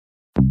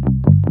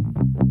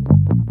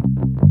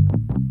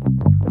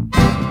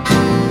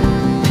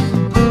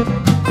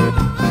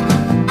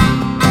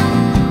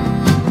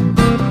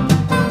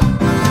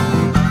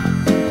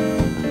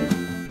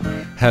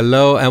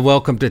Hello and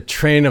welcome to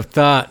Train of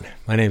Thought.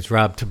 My name's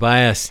Rob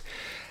Tobias,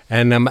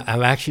 and I'm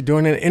actually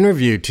doing an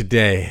interview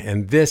today.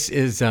 And this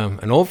is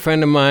an old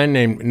friend of mine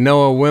named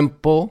Noah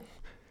Wimple.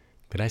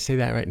 Did I say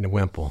that right?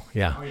 Wimple,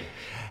 yeah. Oh, yeah.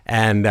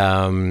 And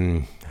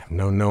I've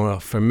known Noah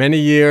for many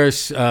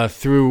years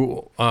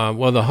through,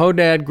 the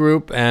Hodad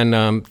group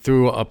and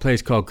through a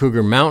place called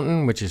Cougar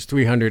Mountain, which is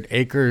 300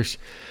 acres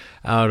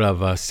out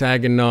of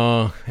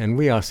Saginaw. And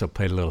we also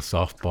played a little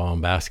softball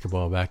and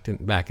basketball back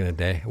in the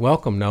day.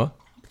 Welcome, Noah.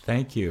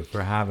 Thank you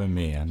for having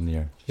me on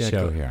your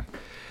show here.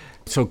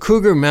 So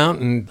Cougar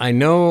Mountain, I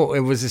know it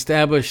was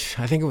established,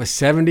 I think it was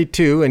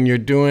 72, and you're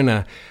doing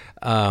a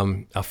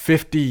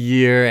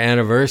 50-year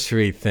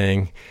anniversary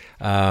thing.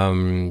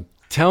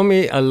 Tell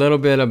me a little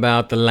bit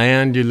about the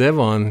land you live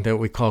on that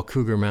we call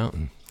Cougar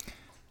Mountain.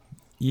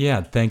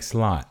 Yeah, thanks a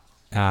lot.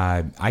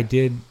 I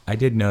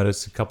did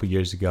notice a couple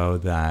years ago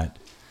that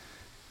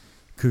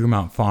Cougar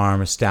Mountain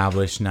Farm,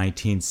 established in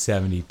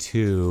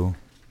 1972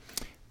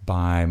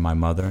 by my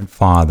mother and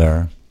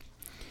father,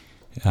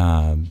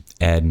 Ed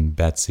and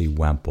Betsy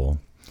Wemple,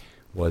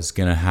 was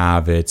going to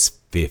have its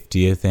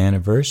 50th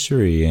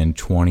anniversary in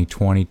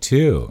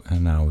 2022.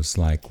 And I was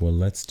like, well,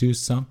 let's do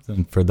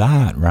something for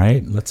that,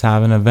 right? Let's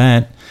have an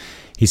event.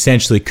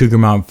 Essentially, Cougar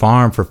Mountain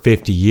Farm for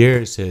 50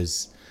 years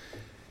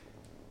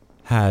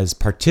has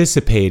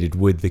participated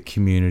with the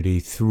community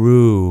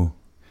through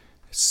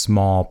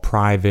small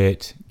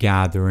private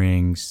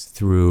gatherings,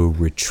 through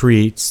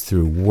retreats,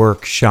 through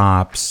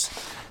workshops,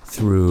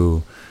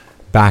 through,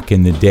 back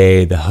in the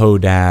day, the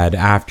Hodad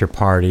after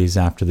parties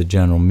after the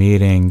general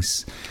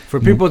meetings. For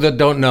people that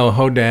don't know,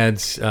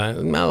 Hodads,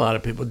 not a lot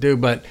of people do,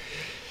 but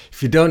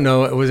if you don't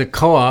know, it was a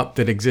co-op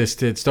that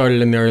existed,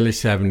 started in the early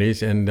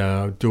 70s,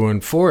 and doing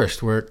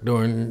forest work,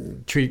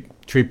 doing tree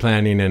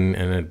planting, and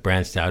it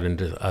branched out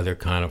into other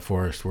kind of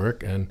forest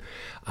work. And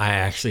I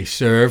actually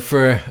served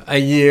for a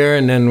year,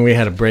 and then we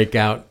had a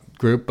breakout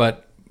group.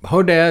 But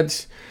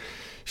Hodads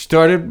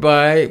started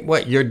by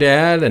your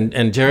dad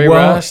and Jerry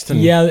Rust?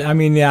 Yeah, I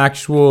mean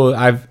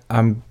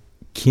I'm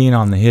keen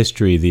on the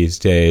history these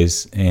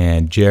days,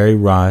 and Jerry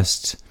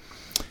Rust,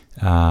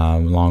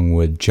 along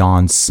with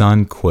John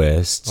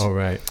Sundquist, oh,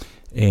 right,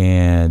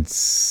 and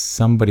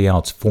somebody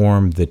else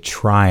formed the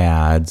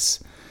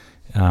Triads.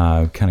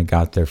 Kind of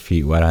got their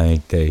feet wet. I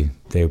think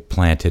they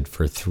planted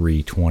for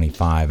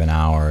 $3.25 an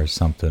hour or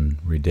something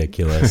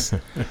ridiculous,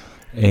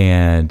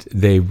 and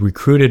they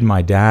recruited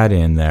my dad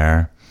in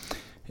there.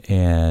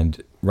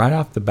 And right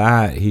off the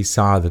bat, he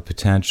saw the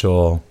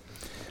potential,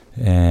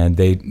 and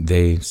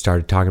they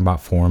started talking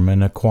about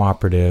forming a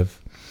cooperative.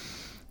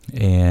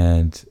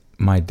 And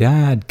my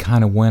dad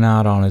kind of went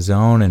out on his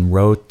own and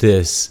wrote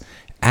this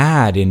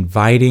ad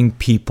inviting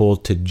people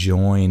to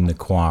join the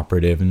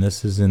cooperative. And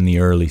this is in the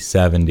early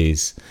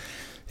 70s.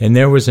 And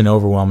there was an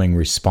overwhelming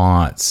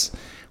response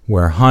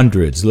where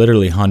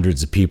literally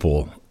hundreds of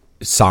people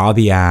saw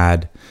the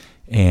ad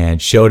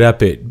and showed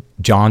up at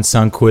John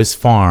Sundquist's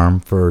farm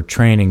for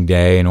training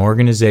day and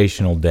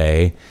organizational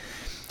day.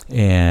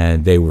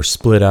 And they were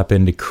split up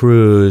into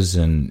crews,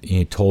 and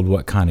he told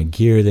what kind of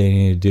gear they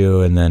needed to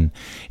do. And then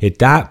at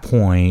that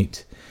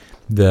point,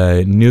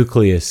 the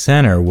nucleus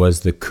center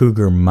was the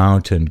Cougar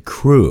Mountain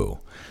crew.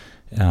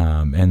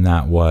 And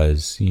that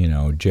was,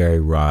 Jerry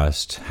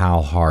Rust,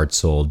 Hal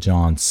Hartzell,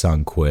 John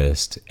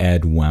Sundquist,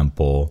 Ed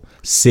Wemple,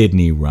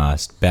 Sidney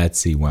Rust,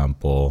 Betsy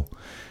Wemple,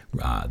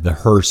 the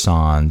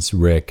Hersons,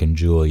 Rick and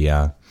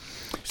Julia.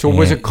 So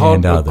was it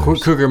called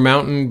Cougar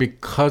Mountain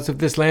because of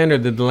this land, or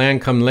did the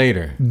land come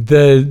later?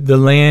 The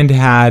land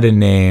had a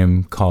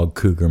name called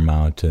Cougar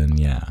Mountain,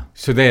 yeah.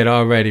 So they had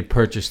already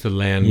purchased the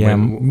land? Yeah,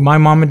 my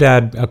mom and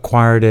dad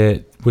acquired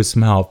it with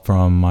some help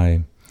from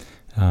my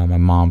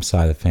mom's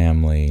side of the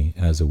family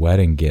as a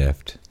wedding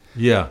gift.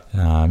 Yeah.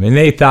 And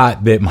they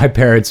thought that my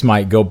parents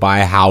might go buy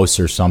a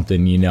house or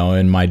something,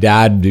 and my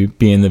dad,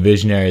 being the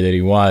visionary that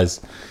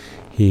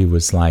he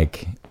was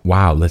like,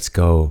 wow, let's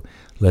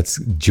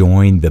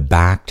join the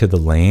Back to the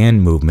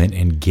Land movement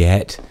and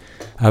get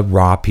a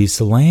raw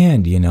piece of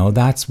land.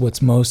 That's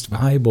what's most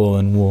valuable,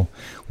 and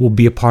we'll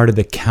be a part of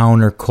the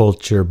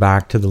counterculture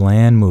Back to the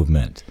Land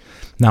movement.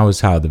 And that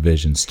was how the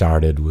vision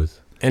started with.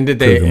 And did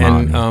they?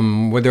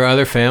 And were there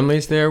other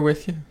families there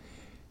with you?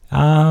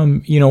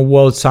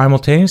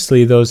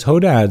 Simultaneously, those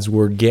Hodads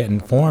were getting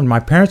formed. My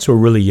parents were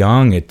really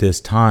young at this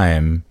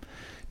time,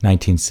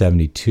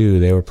 1972.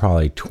 They were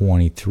probably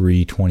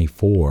 23,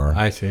 24.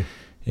 I see.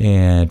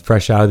 And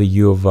fresh out of the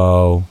U of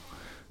O,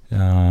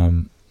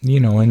 and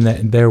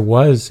there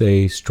was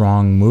a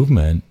strong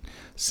movement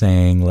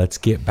saying, let's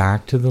get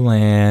back to the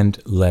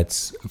land,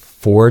 let's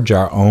forge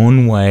our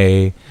own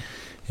way.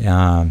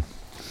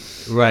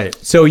 Right.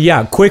 So,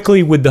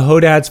 quickly with the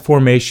Hodads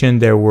formation,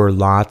 there were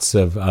lots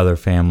of other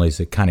families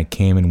that kind of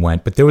came and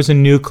went, but there was a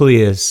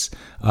nucleus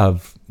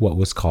of what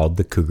was called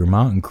the Cougar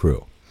Mountain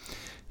crew.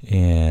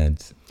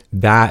 And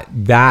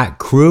that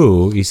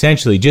crew,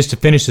 essentially, just to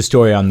finish the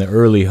story on the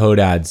early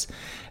Hodads,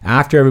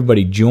 after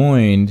everybody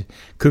joined,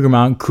 Cougar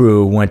Mountain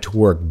crew went to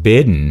work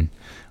bidding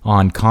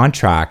on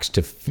contracts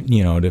to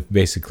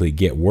basically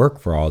get work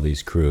for all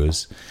these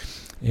crews.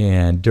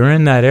 And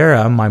during that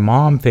era, my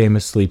mom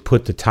famously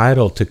put the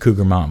title to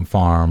Cougar Mountain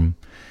Farm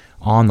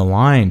on the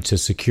line to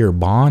secure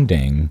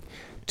bonding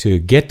to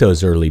get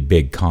those early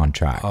big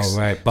contracts. Oh,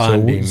 right,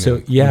 bonding.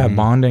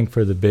 Bonding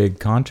for the big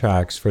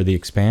contracts for the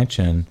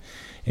expansion.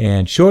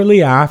 And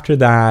shortly after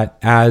that,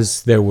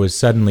 as there was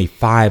suddenly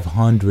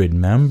 500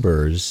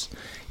 members,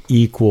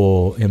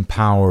 equal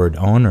empowered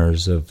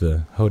owners of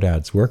the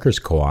Hodad's Workers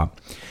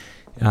Co-op,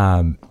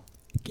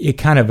 it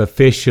kind of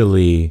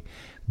officially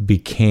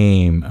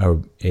became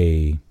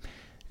a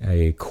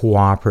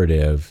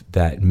cooperative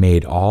that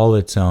made all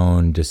its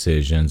own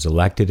decisions,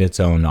 elected its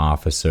own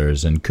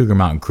officers, and Cougar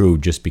Mountain Crew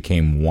just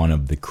became one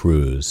of the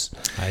crews.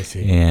 I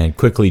see. And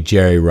quickly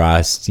Jerry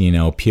Rust,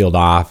 peeled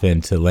off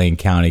into Lane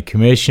County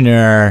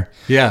Commissioner.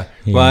 Yeah.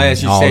 Well,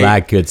 as you all say,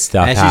 that good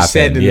stuff as happened.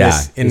 You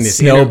said in it this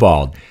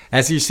snowballed.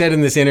 As you said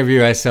in this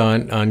interview I saw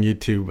on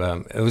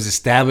YouTube, it was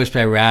established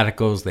by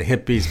radicals, the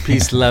hippies,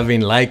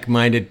 peace-loving,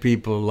 like-minded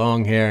people,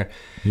 long hair,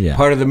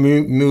 part of the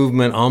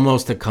movement,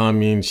 almost a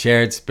commune,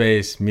 shared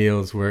space,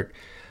 meals, work.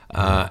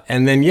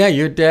 And then,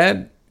 your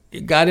dad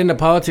got into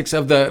politics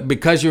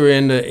because you were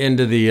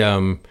into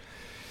the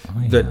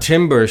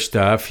timber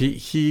stuff.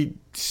 He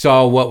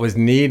saw what was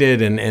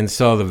needed and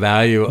saw the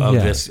value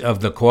of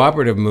the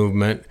cooperative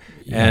movement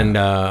and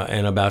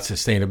about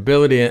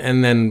sustainability,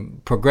 and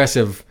then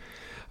progressive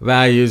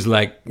values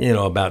like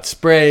about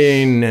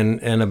spraying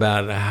and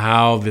about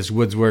how this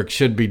woods work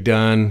should be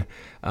done.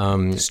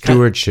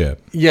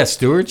 Stewardship.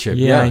 Stewardship.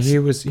 Yeah,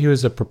 yes. he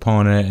was a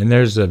proponent, and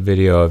there's a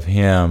video of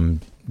him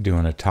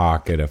doing a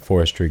talk at a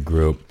forestry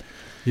group.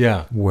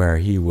 Yeah, where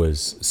he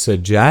was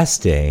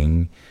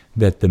suggesting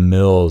that the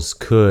mills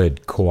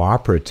could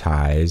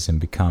cooperatize and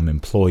become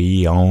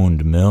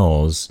employee-owned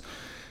mills.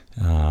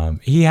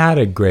 He had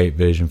a great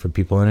vision for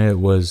people, and it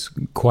was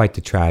quite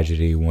the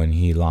tragedy when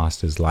he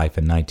lost his life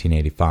in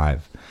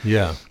 1985.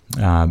 Yeah.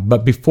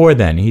 But before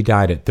then, he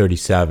died at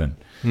 37.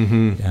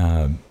 Mm-hmm.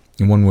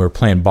 And when we were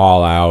playing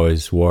ball, I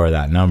always wore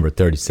that number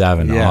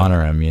 37 to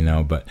honor him,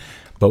 But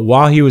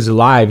while he was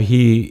alive,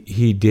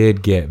 he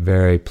did get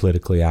very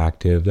politically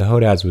active. The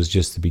Hodads was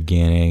just the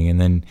beginning,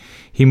 and then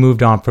he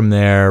moved on from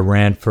there,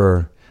 ran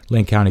for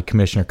Lane County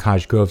Commissioner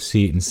Cottage Grove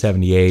seat in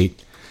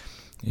 78,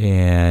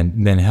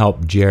 and then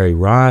helped Jerry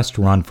Rust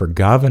run for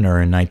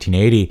governor in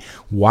 1980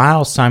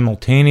 while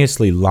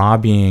simultaneously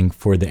lobbying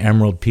for the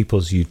Emerald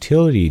Peoples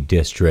Utility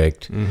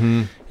District.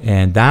 Mm-hmm.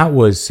 And that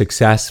was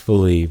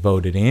successfully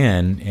voted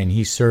in, and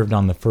he served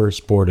on the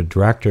first board of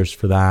directors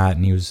for that,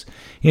 and he was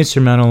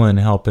instrumental in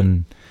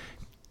helping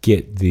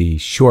get the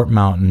Short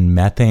Mountain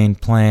methane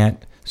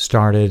plant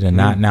started, and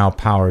that now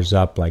powers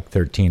up like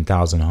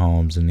 13,000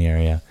 homes in the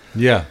area.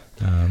 Yeah.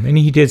 And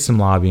he did some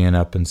lobbying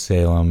up in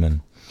Salem,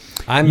 and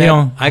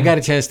I got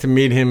a chance to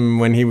meet him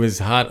when he was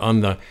hot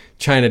on the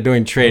China,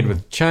 doing trade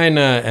with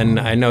China, and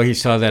I know he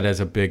saw that as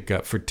a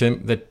big for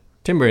the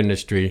timber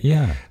industry.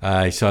 Yeah,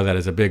 he saw that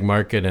as a big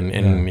market,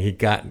 and he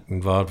got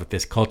involved with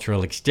this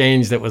cultural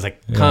exchange that was a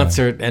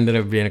concert. Ended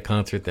up being a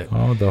concert that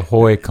the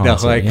Hoy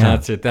concert. The Hoy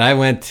concert that I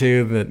went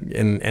to,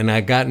 and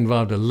I got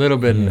involved a little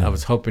bit. And I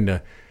was hoping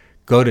to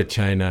go to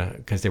China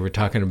because they were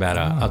talking about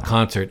a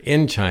concert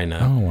in China.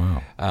 Oh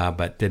wow!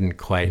 But didn't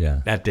quite.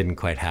 That didn't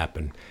quite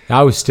happen.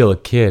 I was still a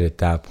kid at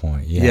that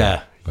point.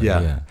 Yeah.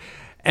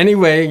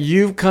 Anyway,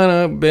 you've kind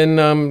of been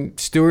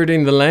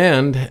stewarding the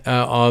land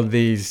all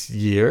these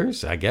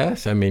years, I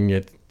guess. I mean,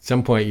 at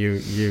some point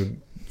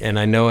and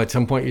I know at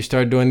some point you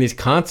started doing these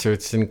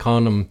concerts and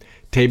calling them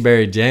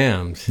Tayberry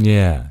Jams.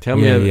 Yeah. Tell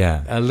me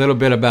a little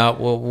bit about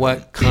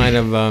what kind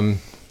of,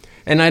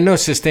 and I know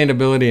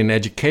sustainability and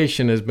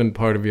education has been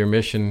part of your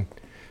mission.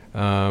 So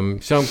I'm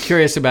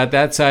curious about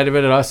that side of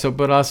it,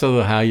 but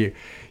also how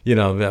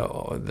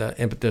the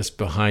impetus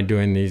behind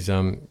doing these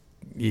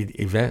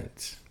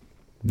events.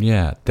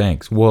 Yeah,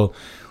 thanks. Well,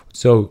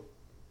 so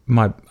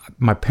my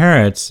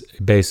parents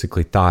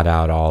basically thought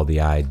out all the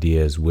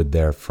ideas with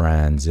their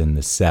friends in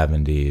the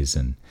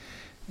 70s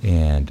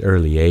and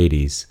early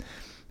 80s.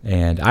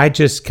 And I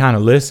just kind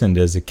of listened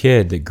as a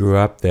kid that grew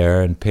up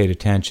there and paid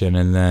attention.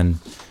 And then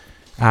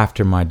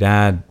after my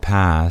dad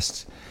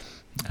passed,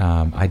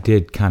 I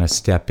did kind of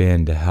step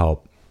in to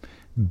help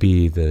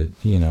be the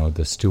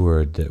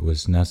steward that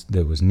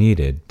was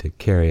needed to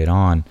carry it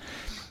on.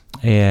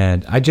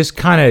 And I just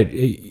kind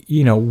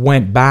of,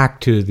 went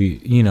back to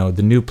the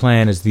new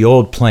plan is the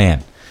old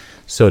plan,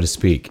 so to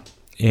speak.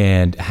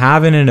 And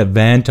having an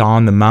event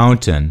on the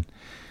mountain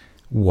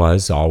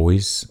was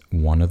always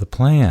one of the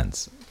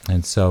plans.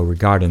 And so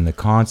regarding the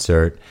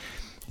concert,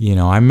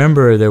 I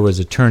remember there was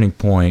a turning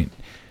point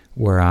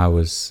where I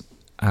was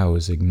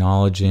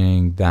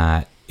acknowledging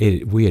that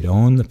we had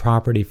owned the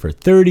property for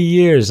 30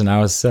 years, and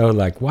I was so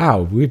like, wow,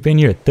 we've been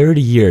here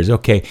 30 years.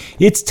 Okay,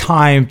 it's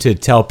time to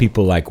tell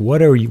people, like,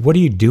 what are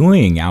you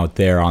doing out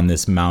there on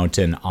this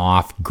mountain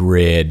off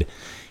grid?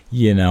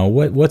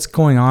 What's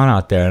going on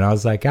out there? And I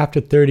was like,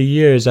 after 30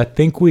 years, I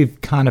think we've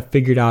kind of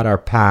figured out our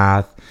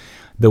path,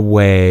 the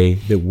way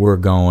that we're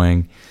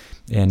going,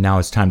 and now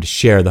it's time to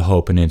share the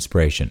hope and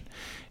inspiration.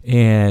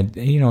 And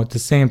at the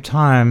same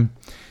time,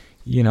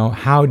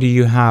 how do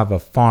you have a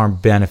farm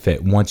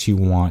benefit once you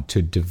want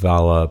to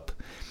develop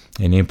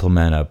and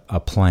implement a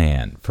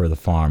plan for the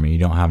farm and you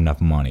don't have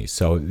enough money?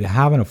 So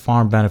having a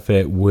farm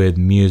benefit with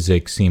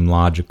music seemed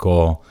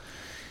logical.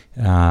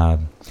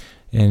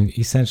 And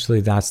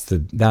essentially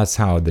that's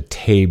how the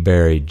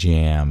Tayberry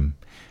Jam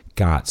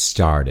got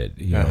started.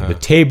 The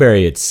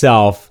Tayberry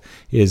itself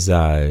is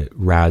a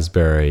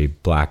raspberry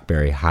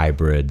blackberry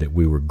hybrid that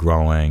we were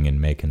growing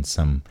and making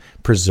some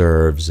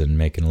preserves and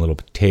making a little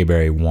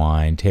Tayberry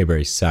wine,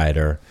 Tayberry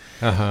cider.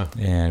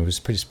 And it was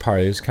it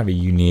was kind of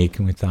unique,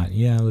 and we thought,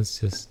 let's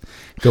just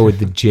go with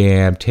the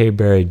jam,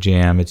 Tayberry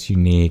Jam. It's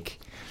unique.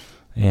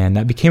 And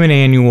that became an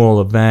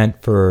annual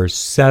event for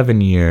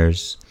 7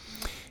 years.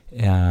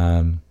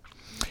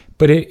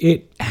 But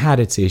it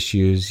had its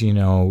issues.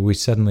 We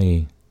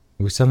suddenly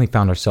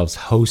found ourselves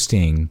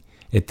hosting,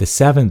 at the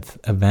 7th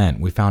event,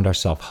 we found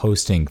ourselves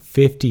hosting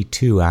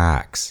 52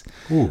 acts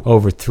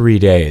over 3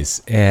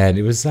 days. And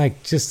it was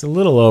just a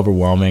little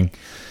overwhelming.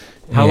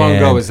 How long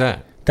ago was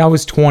that? That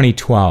was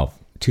 2012,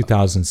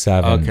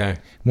 2007. Okay.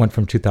 Went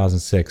from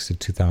 2006 to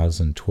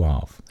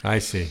 2012. I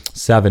see.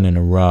 7 in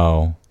a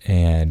row.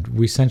 And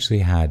we essentially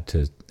had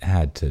to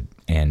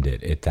end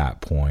it at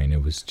that point.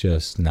 It was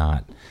just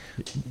not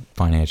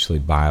financially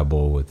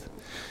viable with...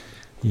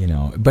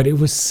 but it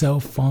was so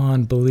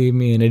fun, believe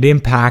me, and it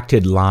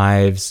impacted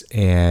lives,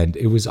 and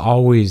it was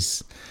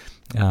always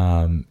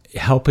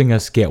helping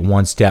us get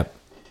one step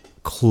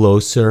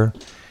closer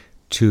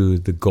to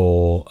the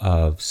goal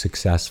of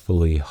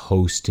successfully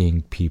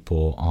hosting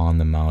people on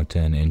the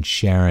mountain and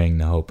sharing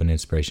the hope and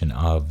inspiration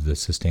of the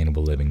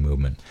sustainable living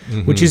movement,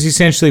 which is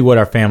essentially what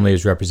our family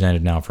has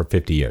represented now for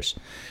 50 years.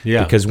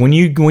 Yeah. Because when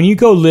you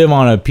go live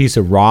on a piece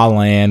of raw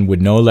land with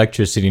no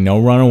electricity,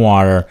 no running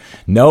water,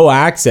 no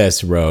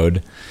access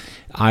road,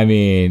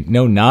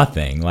 no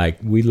nothing.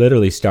 We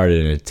literally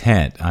started in a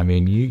tent.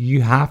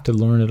 You have to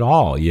learn it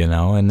all,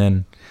 and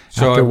then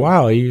after a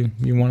while, you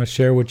want to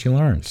share what you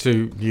learned. So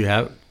you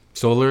have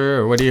solar,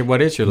 or what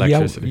is your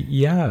electricity?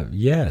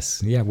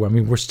 Yes. Well,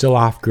 we're still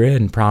off grid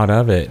and proud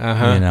of it.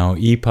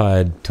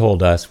 EPUD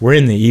told us we're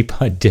in the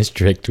EPUD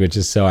district, which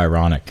is so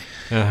ironic,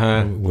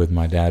 with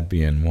my dad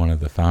being one of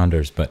the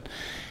founders. But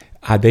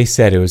they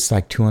said it was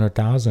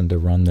 $200,000 to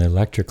run the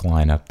electric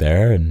line up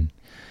there, and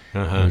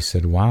we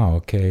said, "Wow,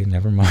 okay,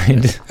 never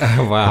mind."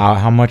 Wow,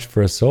 how much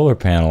for a solar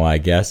panel, I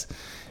guess.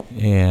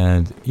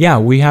 And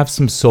we have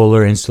some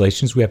solar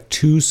installations. We have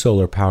 2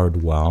 solar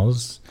powered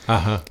wells.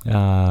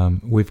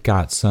 We've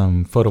got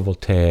some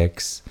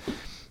photovoltaics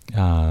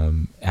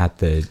at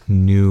the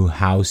new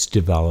house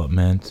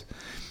development.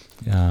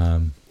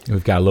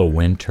 We've got a little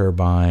wind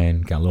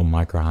turbine, got a little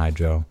micro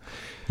hydro.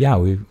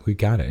 We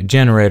got it. A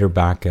generator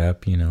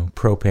backup,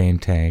 propane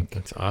tank.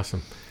 That's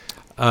awesome.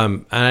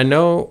 And I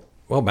know,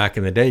 back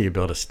in the day, you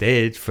built a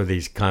stage for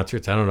these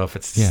concerts. I don't know if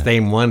it's the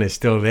same one is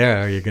still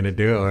there. Are you going to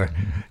do it, or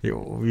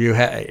you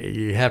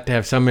have to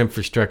have some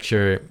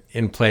infrastructure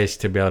in place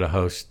to be able to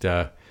host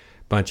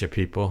bunch of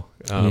people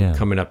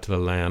coming up to the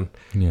land.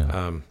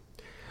 And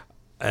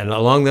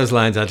along those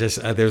lines,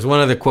 there's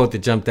one other quote that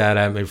jumped out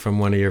at me from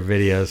one of your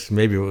videos.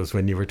 Maybe it was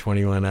when you were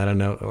 21, I don't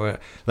know, or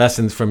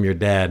lessons from your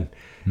dad.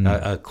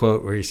 A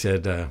quote where he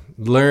said,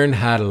 "Learn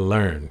how to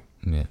learn.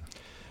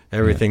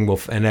 Everything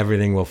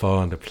will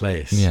fall into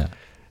place."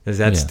 Does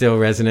that still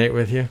resonate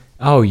with you?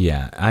 Oh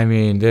yeah.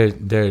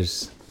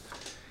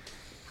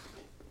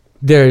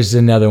 There's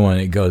another one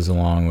that goes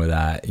along with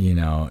that.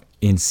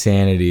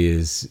 Insanity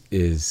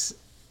is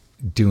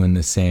doing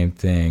the same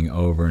thing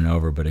over and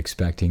over, but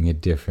expecting a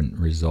different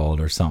result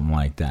or something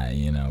like that,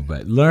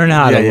 But learn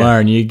how to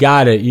learn. You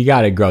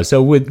gotta grow.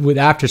 So with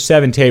after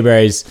 7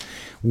 Tayberries,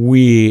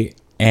 we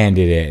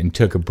ended it and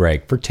took a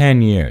break for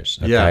 10 years.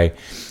 Okay.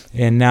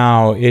 And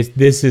now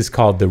this is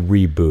called the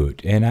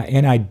reboot.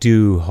 And I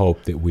do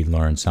hope that we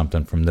learn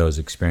something from those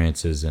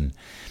experiences. And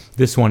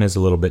this one is a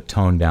little bit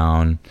toned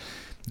down.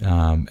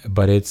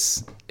 But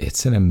it's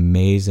an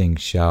amazing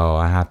show.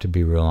 I have to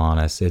be real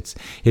honest.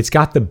 It's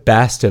got the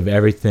best of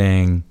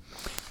everything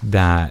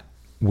that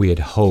we had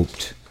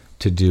hoped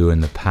to do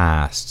in the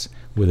past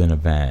with an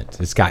event.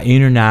 It's got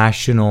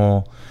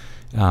international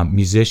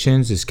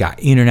musicians. It's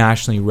got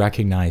internationally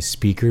recognized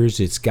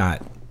speakers. It's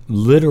got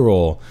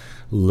literal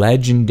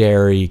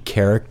legendary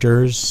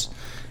characters.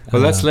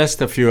 Well, let's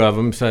list a few of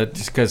them,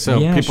 just because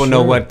people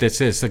know what this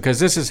is. Because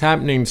this is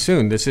happening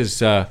soon. This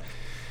is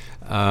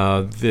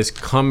this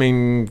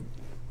coming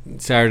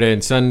Saturday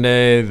and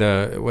Sunday,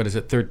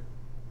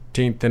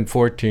 13th and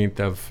 14th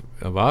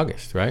of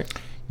August, right?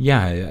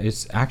 Yeah,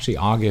 it's actually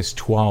August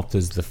 12th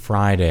is the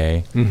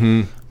Friday,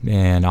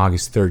 and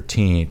August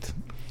 13th.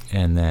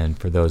 And then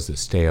for those that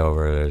stay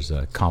over, there's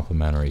a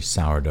complimentary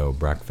sourdough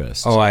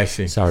breakfast. Oh, I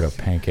see. Sourdough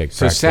pancake so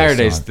breakfast. So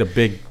Saturday's the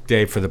big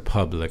day for the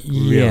public.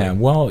 Really. Yeah,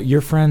 well,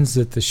 your friends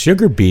at the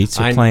Sugar Beets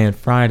are playing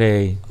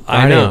Friday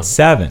at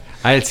 7.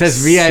 It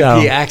says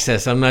VIP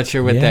access. I'm not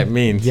sure what that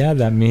means. Yeah,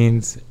 that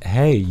means,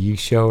 hey, you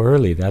show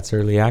early. That's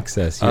early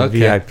access. You're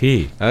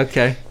VIP.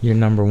 Okay. You're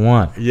number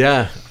 1.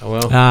 Yeah,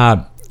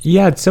 well.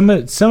 Some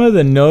of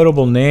the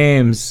notable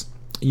names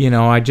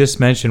I just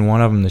mentioned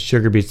one of them, the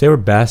Sugar Beets. They were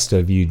best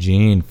of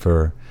Eugene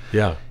for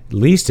at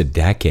least a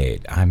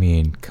decade. I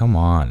mean, come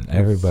on.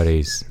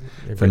 Everybody's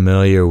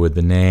familiar with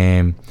the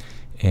name,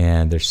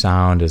 and their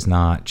sound has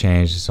not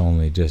changed. It's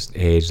only just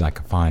aged like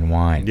a fine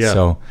wine. Yeah.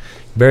 So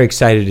very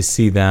excited to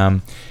see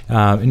them.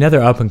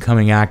 Another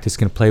up-and-coming act that's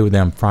going to play with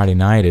them Friday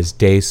night is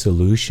Day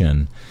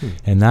Solution,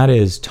 and that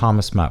is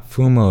Thomas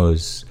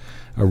Matfumo's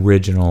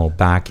original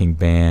backing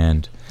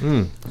band.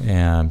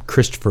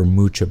 Christopher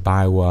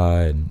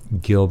Muchabaiwa and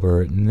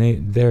Gilbert,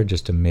 and they're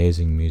just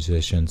amazing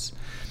musicians.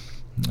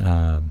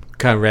 Kind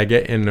of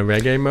reggae, in the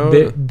reggae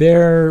mode?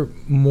 They're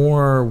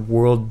more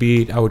world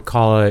beat, I would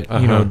call it.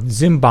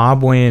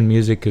 Zimbabwean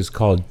music is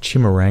called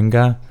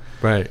chimurenga.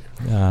 Right.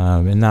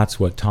 And that's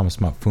what Thomas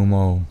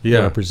Matfumo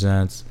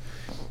represents.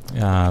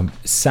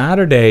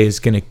 Saturday is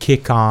going to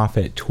kick off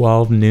at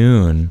 12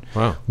 noon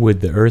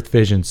with the Earth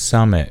Vision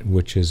Summit,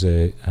 which is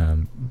a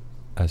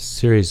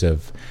series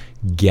of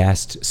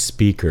guest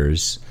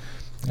speakers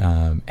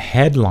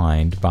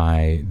headlined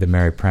by the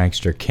Merry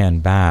Prankster Ken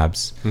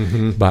Babbs,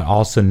 but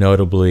also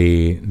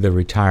notably the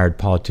retired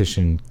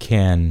politician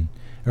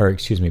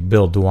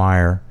Bill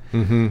Dwyer,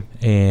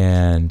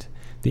 and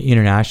the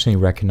internationally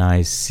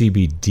recognized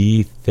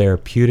CBD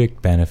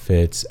therapeutic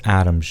benefits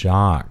Adam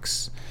Jacques.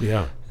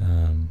 Yeah.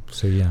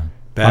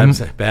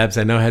 Babs,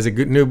 I know, has a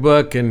good new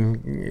book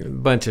and a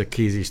bunch of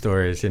Kesey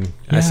stories. And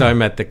I saw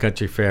him at the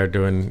country fair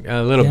doing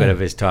a little bit of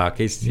his talk.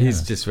 He's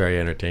just very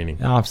entertaining.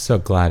 Oh, I'm so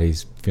glad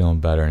he's feeling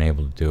better and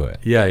able to do it.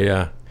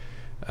 Yeah.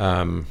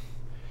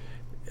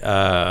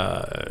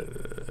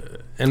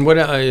 And what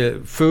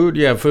food?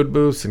 Yeah, food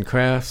booths and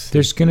crafts.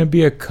 There's going to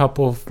be a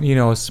couple,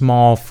 a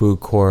small food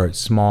court,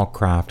 small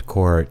craft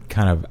court,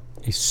 kind of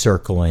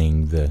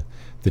circling the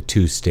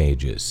two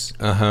stages.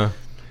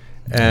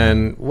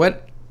 And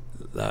what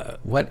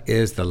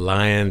is the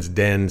Lion's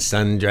Den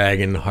Sun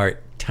Dragon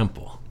Heart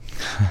Temple?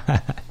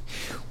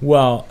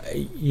 Well,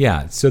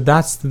 yeah. So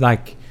that's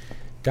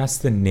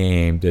the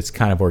name that's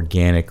kind of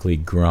organically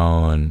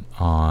grown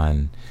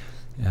on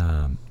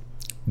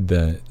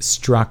the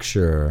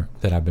structure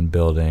that I've been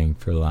building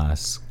for the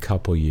last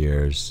couple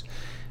years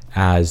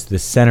as the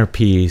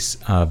centerpiece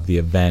of the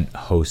event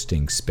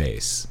hosting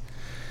space.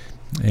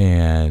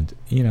 And,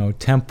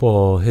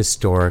 temple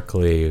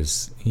historically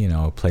is,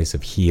 a place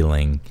of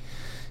healing.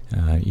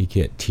 You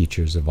get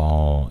teachers of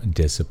all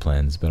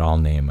disciplines, but I'll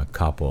name a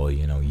couple,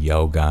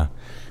 yoga,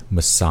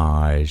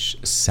 massage,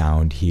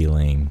 sound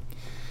healing,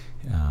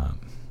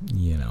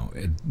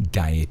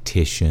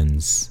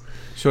 dietitians.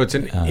 So it's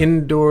an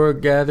indoor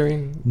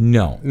gathering?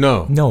 No,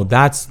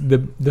 that's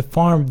the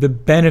farm. The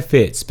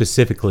benefit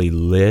specifically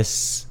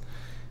lists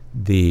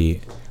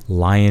the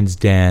Lion's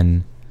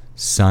Den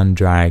Sun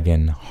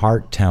Dragon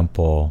Heart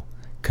Temple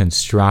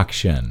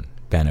construction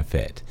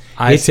benefit.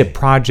 It's a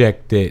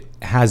project that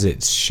has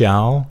its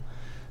shell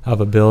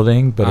of a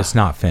building, but it's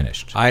not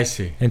finished. I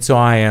see. And so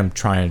I am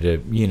trying to,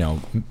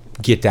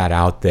 get that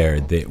out there,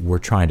 that we're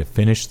trying to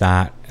finish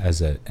that as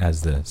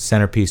the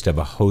centerpiece of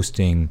a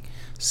hosting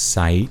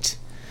site.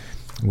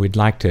 We'd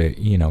like to,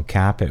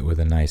 cap it with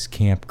a nice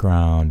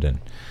campground and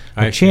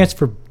a chance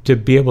to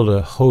be able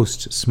to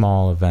host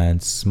small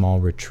events, small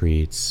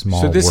retreats,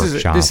 small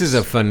workshops. So this is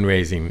a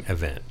fundraising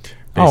event.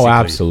 Basically. Oh,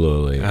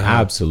 absolutely,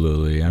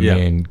 absolutely. I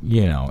mean,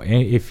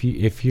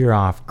 if you're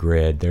off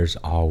grid, there's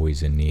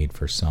always a need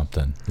for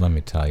something. Let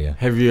me tell you.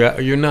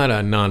 You're not a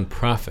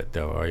nonprofit,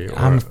 though, are you?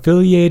 I'm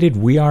affiliated.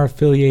 We are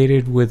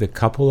affiliated with a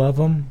couple of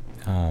them.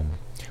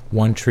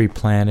 One Tree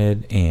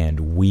Planted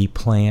and We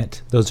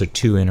Plant. Those are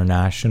two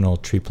international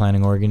tree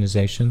planting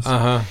organizations.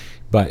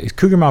 But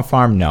Cougar Mountain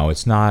Farm, no,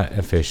 it's not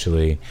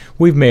officially.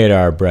 We've made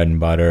our bread and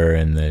butter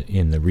in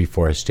the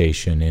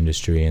reforestation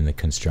industry and the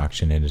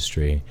construction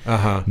industry,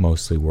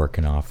 mostly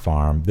working off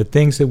farm. The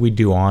things that we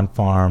do on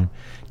farm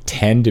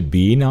tend to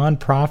be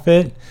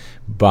nonprofit,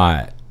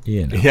 but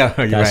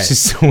that's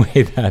just the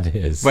way that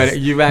is. But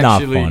you've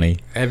actually, not funny.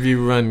 Have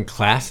you run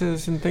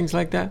classes and things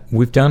like that?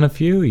 We've done a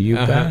few. You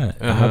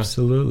bet,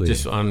 absolutely.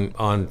 Just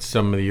on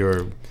some of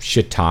your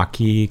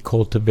shiitake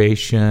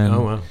cultivation.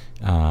 Oh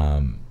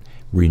wow.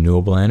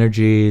 Renewable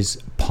energies,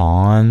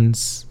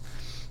 ponds,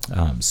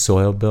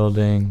 soil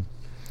building,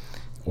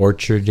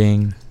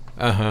 orcharding.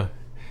 And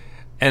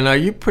are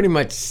you pretty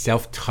much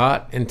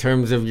self-taught in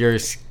terms of your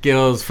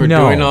skills for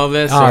doing all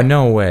this?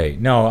 No way.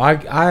 No,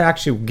 I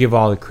actually give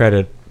all the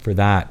credit for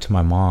that to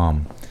my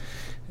mom,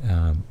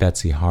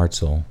 Betsy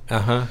Hartzell.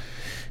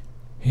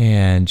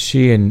 And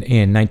she, in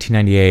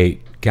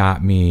 1998,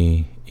 got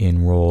me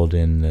enrolled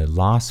in the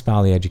Lost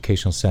Valley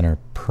Educational Center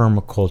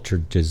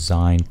Permaculture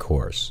Design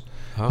course.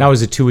 That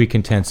was a 2-week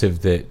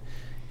intensive that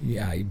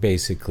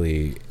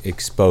basically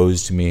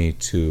exposed me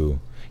to,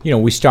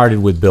 we started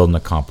with building a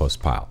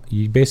compost pile.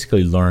 You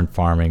basically learn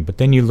farming, but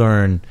then you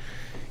learn,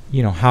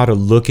 how to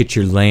look at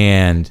your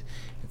land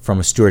from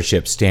a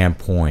stewardship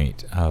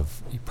standpoint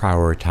of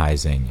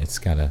prioritizing. It's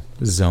got a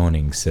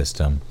zoning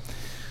system.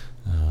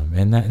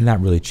 And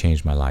that really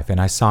changed my life. And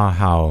I saw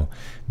how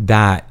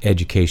that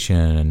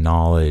education and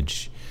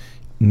knowledge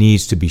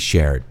needs to be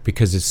shared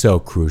because it's so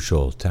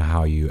crucial to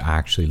how you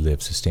actually live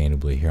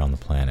sustainably here on the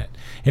planet.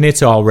 And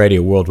it's already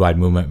a worldwide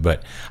movement,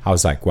 but I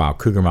was like, wow,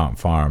 Cougar Mountain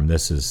Farm,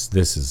 this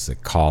is a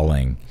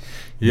calling.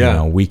 Yeah. You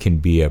know, we can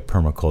be a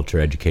permaculture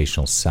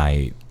educational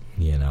site,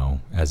 you know,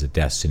 as a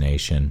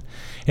destination.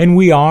 And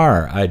we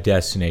are a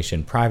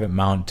destination, private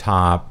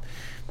mountaintop,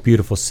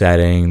 beautiful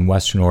setting,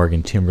 Western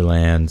Oregon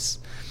timberlands,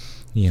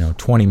 you know,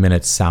 20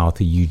 minutes south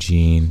of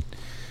Eugene.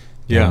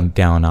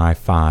 Down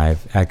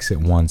I-5, exit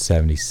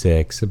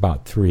 176,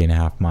 about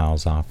 3.5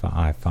 miles off of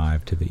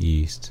I-5 to the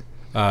east.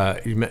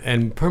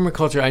 And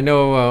permaculture, I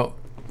know,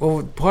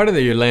 well, part of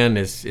your land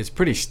is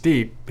pretty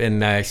steep,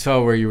 and I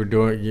saw where you were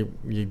doing,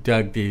 you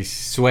dug these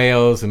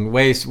swales and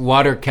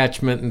water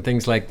catchment and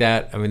things like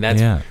that. I mean,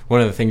 that's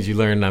one of the things you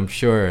learned, I'm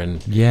sure.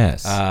 And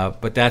yes.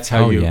 But that's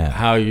how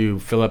you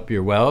fill up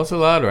your wells a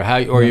lot,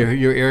 or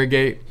you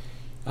irrigate.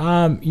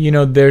 You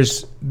know,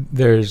 there's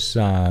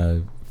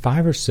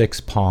 5 or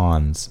 6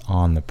 ponds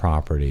on the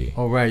property.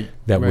 Oh, right.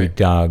 That we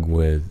dug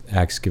with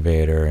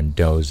excavator and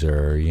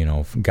dozer, you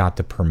know, got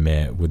the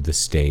permit with the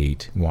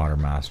state water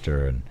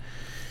master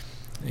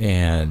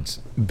and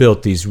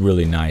built these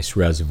really nice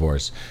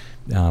reservoirs.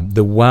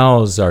 The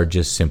wells are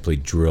just simply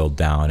drilled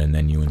down, and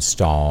then you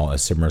install a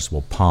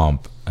submersible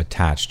pump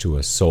attached to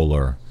a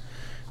solar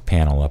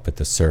panel up at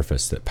the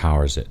surface that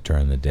powers it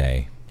during the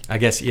day. I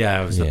guess,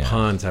 it was the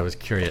ponds. I was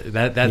curious.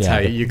 That's how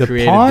you the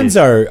created ponds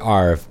these.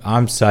 are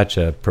I'm such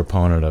a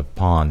proponent of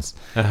ponds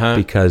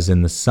because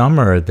in the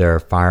summer they're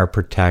fire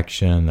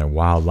protection, they're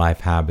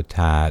wildlife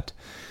habitat.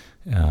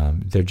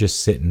 They're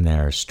just sitting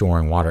there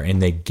storing water, and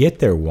they get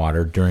their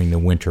water during the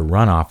winter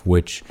runoff,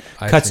 which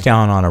cuts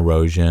down on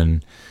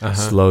erosion,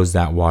 slows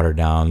that water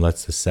down,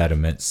 lets the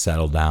sediment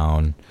settle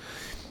down.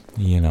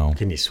 You know,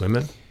 can you swim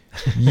in?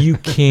 You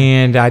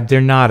can.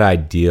 They're not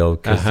ideal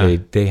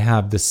because they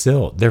have the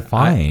silt. They're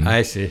fine.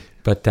 I see.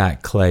 But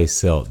that clay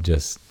silt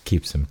just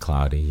keeps them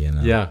cloudy, you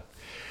know. Yeah.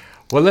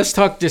 Well, let's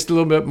talk just a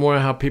little bit more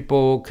how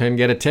people can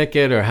get a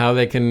ticket or how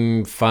they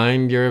can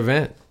find your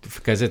event,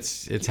 because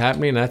it's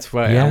happening. That's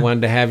why I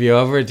wanted to have you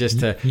over, just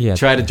to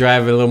try to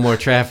drive a little more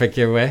traffic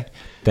your way.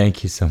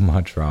 Thank you so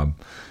much, Rob.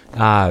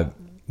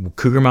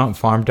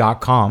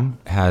 CougarMountainFarm.com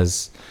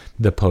has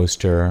the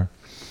poster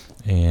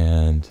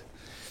and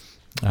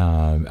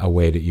a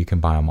way that you can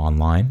buy them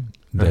online.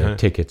 The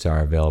tickets are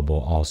available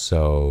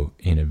also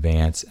in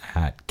advance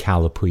at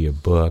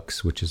Calapooya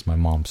Books, which is my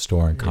mom's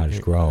store in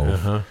Cottage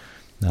Grove.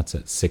 That's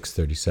at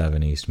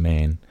 637 East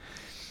Main.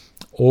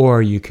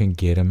 Or you can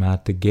get them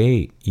at the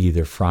gate,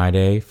 either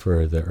Friday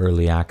for the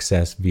early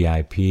access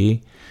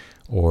VIP,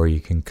 or you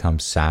can come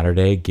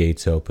Saturday.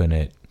 Gates open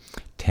at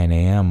 10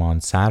 a.m.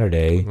 on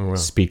Saturday. Oh, wow.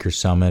 Speaker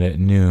Summit at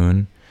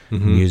noon.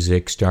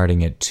 Music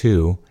starting at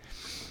 2.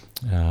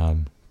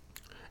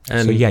 And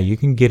so you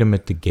can get them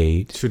at the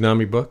gate.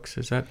 Tsunami Books,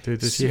 is that?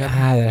 Does he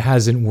have? It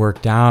hasn't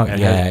worked out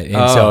yet,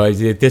 and so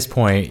at this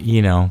point,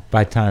 you know,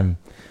 by time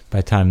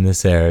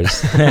this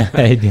airs,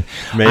 I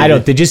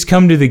don't. They just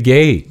come to the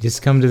gate.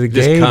 Just come to the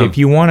gate. Come. If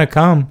you want to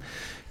come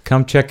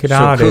check it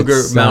out.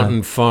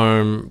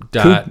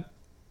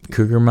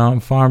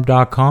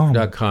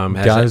 CougarMountainFarm.com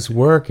does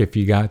work if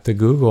you got the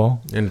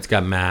Google, and it's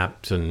got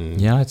maps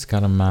and it's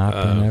got a map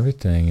and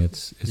everything.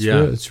 It's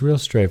real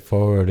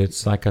straightforward.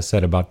 It's like I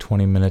said, about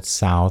 20 minutes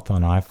south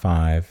on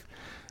I-5,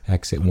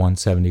 exit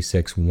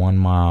 176, 1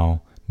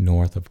 mile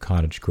north of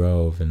Cottage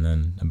Grove, and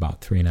then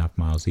about 3.5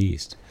 miles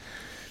east.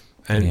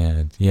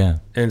 And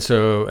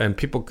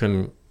people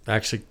can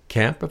actually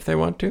camp if they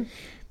want to.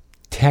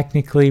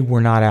 Technically, we're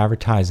not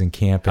advertising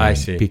camping. I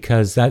see.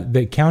 Because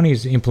the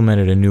county's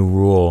implemented a new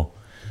rule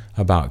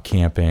about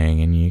camping,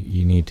 and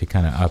you need to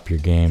kind of up your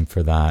game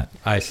for that.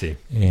 I see.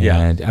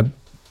 And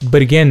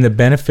but again, the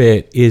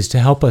benefit is to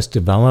help us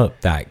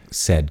develop that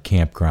said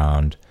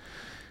campground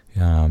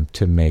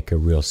to make a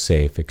real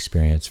safe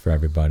experience for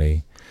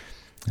everybody.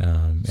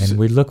 And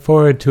we look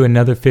forward to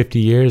another 50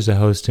 years of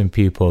hosting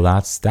people.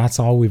 That's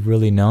all we've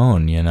really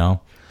known, you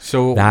know.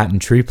 So that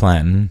and tree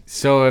planting.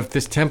 So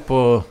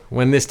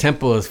when this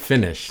temple is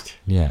finished,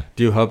 do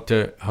you hope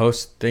to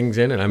host things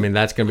in it? I mean,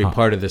 that's going to be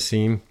part of the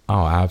scene.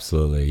 Oh,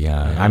 absolutely,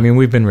 yeah. I mean,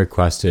 we've been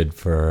requested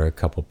for a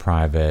couple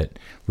private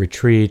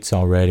retreats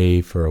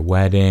already, for a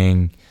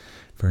wedding,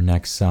 for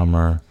next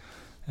summer.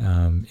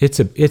 It's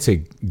a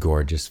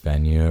gorgeous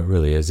venue. It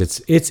really is.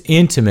 It's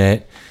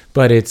intimate,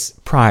 but it's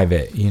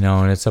private, you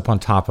know, and it's up on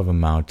top of a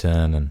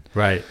mountain and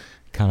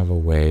kind of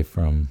away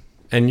from.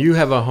 And you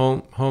have a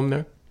home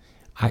there?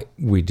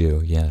 We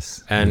do,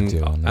 yes. And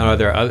are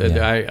there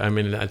other? I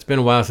mean, it's been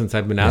a while since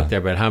I've been out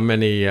there, but how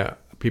many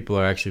people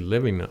are actually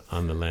living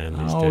on the land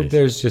these days?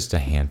 There's just a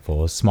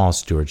handful, a small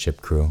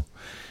stewardship crew.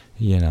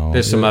 You know,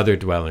 there's some other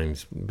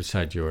dwellings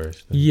besides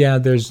yours. Yeah,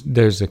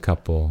 there's a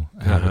couple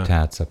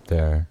habitats up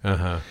there.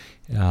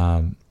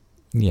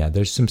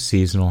 There's some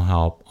seasonal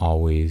help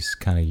always,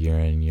 kind of year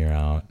in, year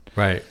out.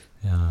 Right.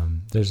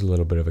 There's a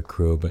little bit of a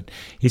crew, but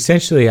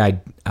essentially,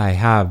 I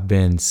have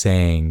been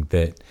saying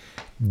that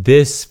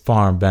this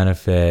farm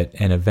benefit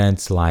and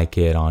events like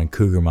it on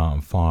Cougar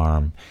Mountain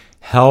Farm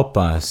help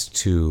us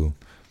to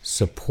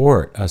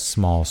support a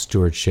small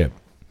stewardship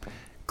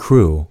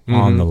crew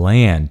on the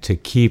land to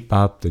keep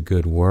up the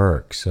good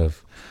works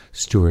of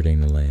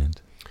stewarding the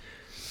land.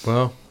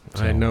 Well,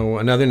 I know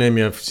another name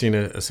you've seen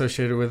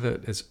associated with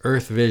it is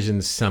Earth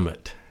Vision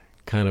Summit,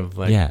 kind of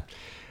like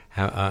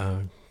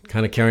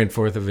kind of carrying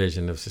forth a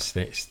vision of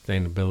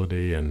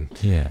sustainability and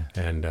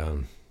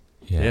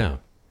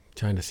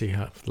trying to see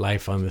how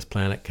life on this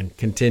planet can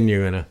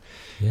continue in a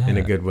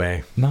good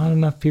way. Not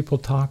enough people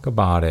talk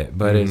about it,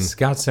 but it's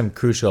got some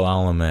crucial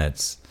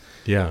elements.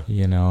 Yeah.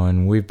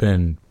 And we've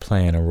been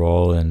playing a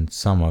role in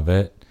some of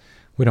it.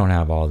 We don't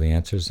have all the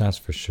answers, that's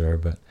for sure,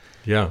 but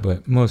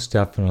most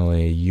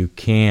definitely you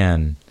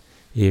can,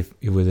 if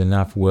with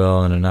enough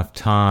will and enough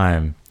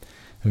time.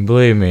 And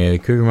believe me, the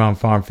Cougar Mountain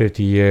Farm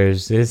 50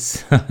 years,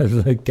 it's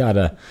got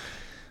a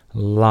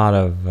lot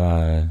of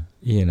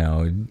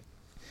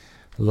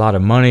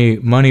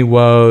money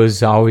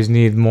woes, always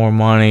need more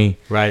money.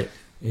 Right.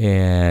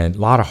 And a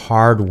lot of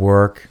hard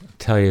work, I'll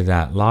tell you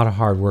that. A lot of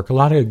hard work, a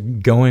lot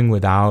of going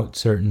without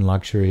certain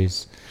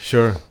luxuries.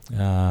 Sure.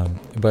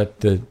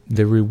 But the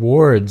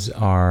rewards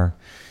are,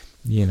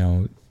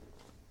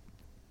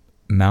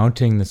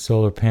 mounting the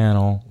solar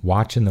panel,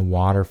 watching the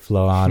water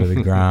flow out of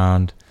the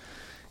ground,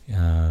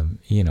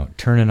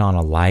 turning on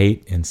a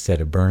light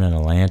instead of burning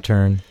a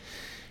lantern.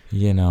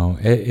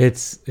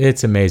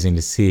 It's amazing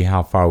to see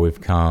how far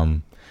we've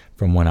come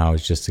from when I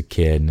was just a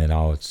kid and it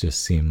always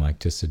just seemed like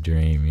just a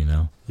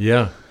dream,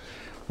 Yeah.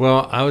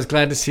 Well, I was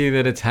glad to see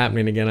that it's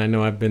happening again. I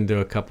know I've been to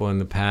a couple in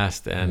the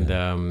past and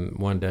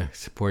wanted to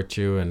support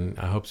you, and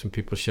I hope some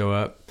people show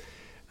up.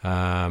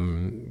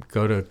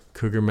 Go to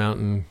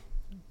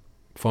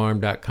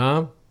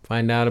CougarMountainFarm.com,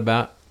 find out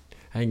about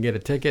how you can get a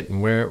ticket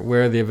and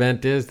where the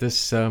event is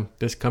this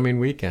coming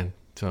weekend.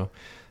 So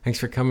thanks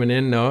for coming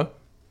in, Noah.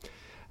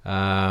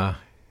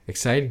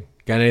 Exciting.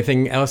 Got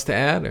anything else to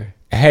add? Or?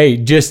 Hey,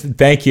 just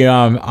thank you.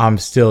 I'm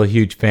still a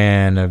huge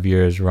fan of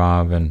yours,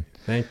 Rob, and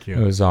thank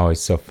you. It was always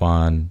so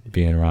fun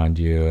being around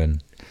you,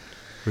 and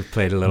we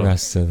played a little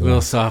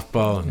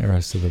softball and the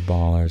rest of the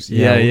ballers.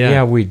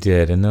 Yeah, we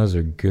did, and those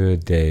are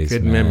good days.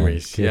 Good man.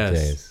 memories.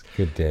 Good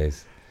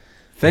days.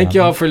 Thank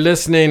you all for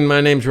listening.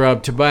 My name's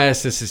Rob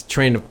Tobias. This is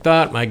Train of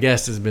Thought. My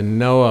guest has been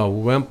Noah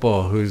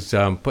Wimple, who's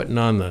putting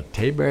on the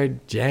Tayberry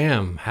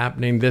Jam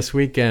happening this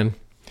weekend.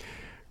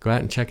 Go out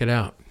and check it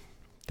out.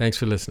 Thanks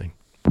for listening.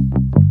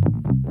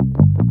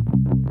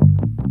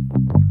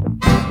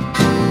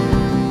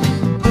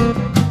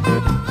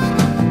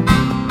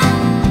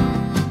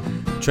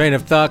 Train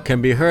of Thought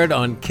can be heard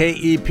on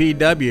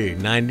KEPW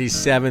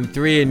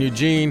 97.3 in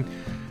Eugene.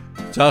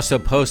 It's also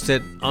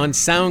posted on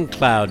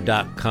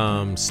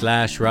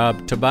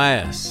SoundCloud.com/Rob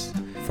Tobias.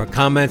 For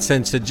comments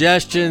and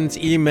suggestions,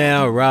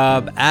 email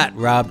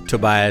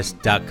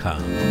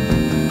rob@robtobias.com.